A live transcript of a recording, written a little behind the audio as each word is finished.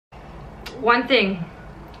one thing,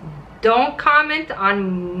 don't comment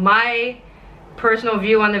on my personal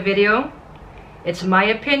view on the video. It's my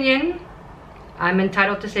opinion. I'm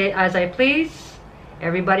entitled to say it as I please.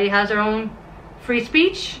 Everybody has their own free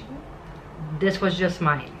speech. This was just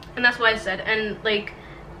mine. And that's what I said. And like,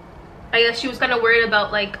 I guess she was kind of worried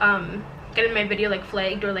about like getting my video like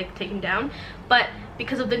flagged or like taken down. But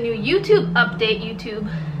because of the new YouTube update, you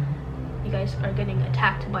guys are getting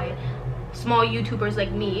attacked by small YouTubers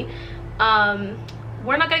like me.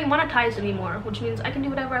 We're not getting monetized anymore, which means I can do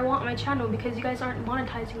whatever I want on my channel because you guys aren't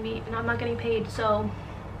monetizing me and I'm not getting paid. So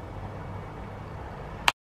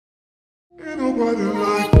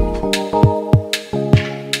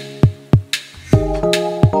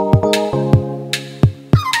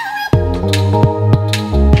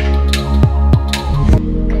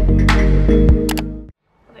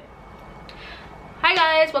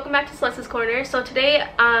welcome back to Celeste's Corner. So today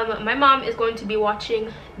my mom is going to be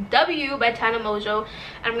watching W by Tana Mongeau,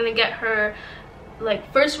 and I'm gonna get her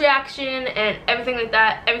like first reaction and everything like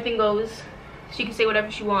that. Everything goes. She can say whatever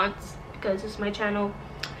she wants because it's my channel.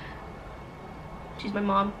 She's my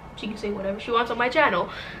mom. She can say whatever she wants on my channel.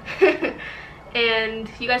 And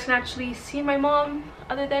you guys can actually see my mom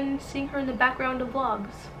other than seeing her in the background of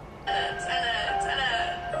vlogs.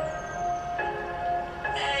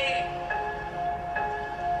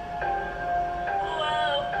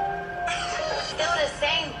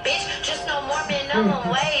 Minimum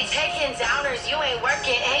wage, taking downers, you ain't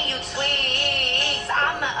working and you tweaks.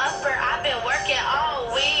 I'm an upper, I've been working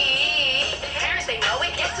all week. Parents, they know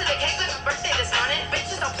it. Get to the cake with my birthday this morning.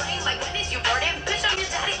 Bitches don't play like when is you boarding? Bitch, I'm your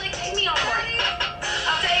daddy, like take me on board.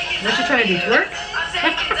 I'm taking What you trying to do, twerk? I'm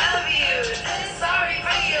taking W's. Sorry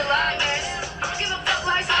for your liars. I don't give a fuck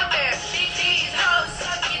life's out there. These hoes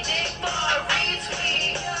suck your dick for a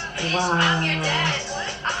retweet. Wow. I'm your dad.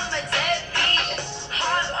 I'm a deadbeat.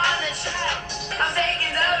 Hop on the track. I'm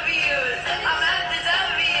taking W's. I'm at the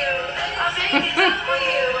W. I'm taking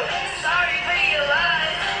W. Sorry for your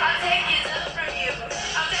lies. I'm taking up from you.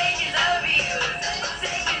 I'm taking W's. I'm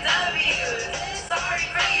taking W's. Sorry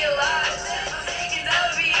for your lies. I'm taking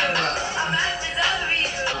W's. I'm at the W.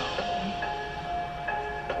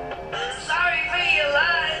 Sorry for your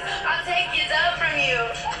lies. I'll take your dub from you.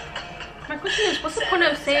 My question is, what's the point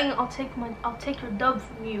of saying I'll take your dub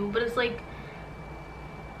from you? But it's like,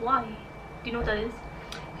 why? Do you know what that is?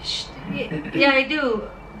 Yeah, I do.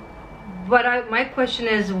 But my question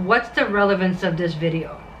is, what's the relevance of this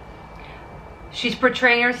video? She's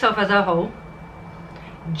portraying herself as a hoe,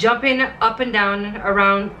 jumping up and down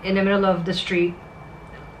around in the middle of the street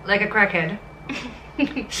like a crackhead.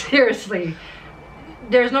 Seriously.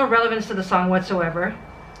 There's no relevance to the song whatsoever.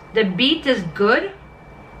 The beat is good.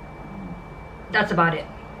 That's about it.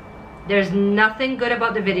 There's nothing good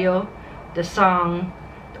about the video, the song,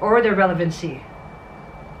 or the relevancy.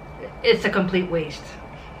 It's a complete waste.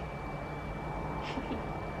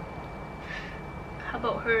 How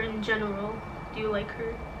about her in general? Do you like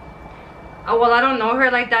her? Oh, well, I don't know her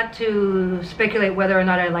like that to speculate whether or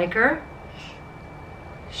not I like her.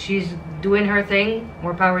 She's doing her thing.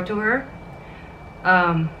 More power to her.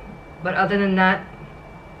 But other than that,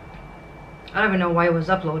 I don't even know why it was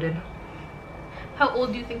uploaded. How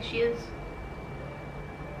old do you think she is?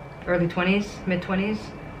 Early 20s, mid 20s.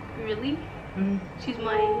 Really? Mm-hmm. She's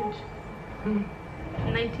my age.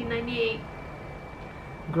 Mm-hmm. 1998.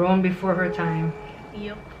 Grown before her time.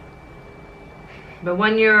 Yep. But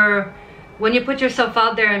when you put yourself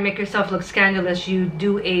out there and make yourself look scandalous, you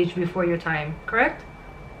do age before your time, correct?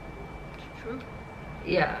 True.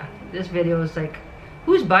 Yeah, this video is like,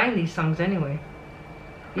 who's buying these songs anyway?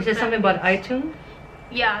 You said something about iTunes?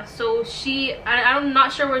 Yeah, so I'm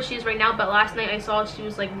not sure where she is right now, but last night I saw she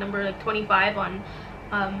was like number like 25 on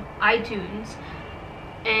iTunes.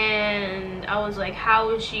 And I was like, how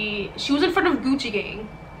is she was in front of Gucci Gang.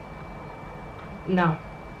 No.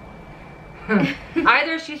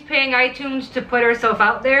 Either she's paying iTunes to put herself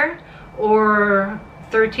out there, or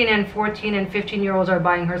 13 and 14 and 15-year-olds are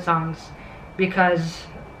buying her songs. Because,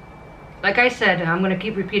 like I said, I'm going to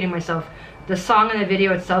keep repeating myself, the song and the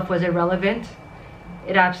video itself was irrelevant.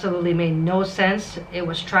 It absolutely made no sense. It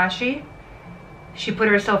was trashy. She put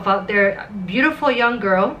herself out there. Beautiful young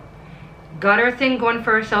girl. Got her thing going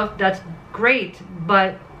for herself. That's great.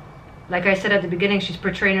 But like I said at the beginning, she's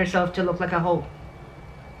portraying herself to look like a hoe.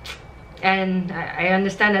 And I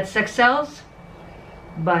understand that sex sells,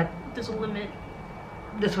 but there's a limit.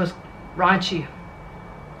 This was raunchy.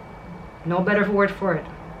 No better word for it.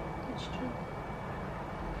 That's true.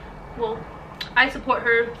 Well, I support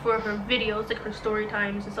her for her videos, like her story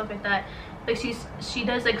times and stuff like that. Like she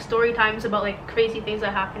does like story times about like crazy things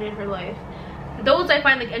that happen in her life. those I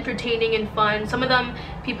find like entertaining and fun. Some of them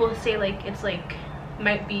people say like it's like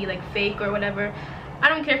might be like fake or whatever. I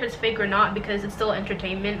don't care if it's fake or not because it's still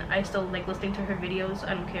entertainment. I still like listening to her videos.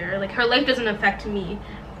 I don't care. Like her life doesn't affect me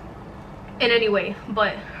in any way,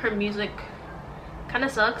 but her music kind of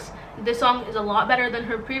sucks. This song is a lot better than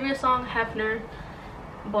her previous song, Hefner,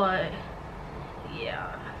 but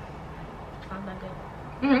yeah, it's not that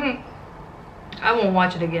good. I won't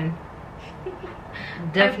watch it again.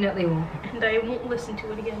 Definitely won't. And I won't listen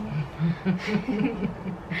to it again.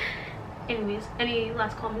 Anyways, any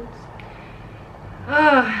last comments?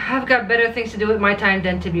 I've got better things to do with my time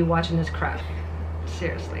than to be watching this crap.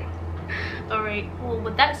 Seriously. Alright, well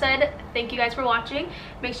with that said, thank you guys for watching.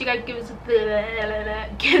 Make sure you guys give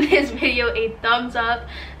this video a thumbs up.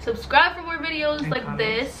 Subscribe for more videos and like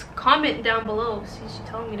comments. This. Comment down below. See, she's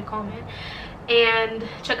telling me to comment. And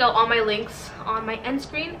check out all my links on my end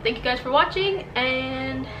screen. Thank you guys for watching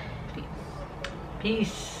and peace.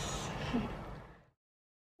 Peace.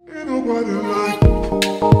 Ain't nobody like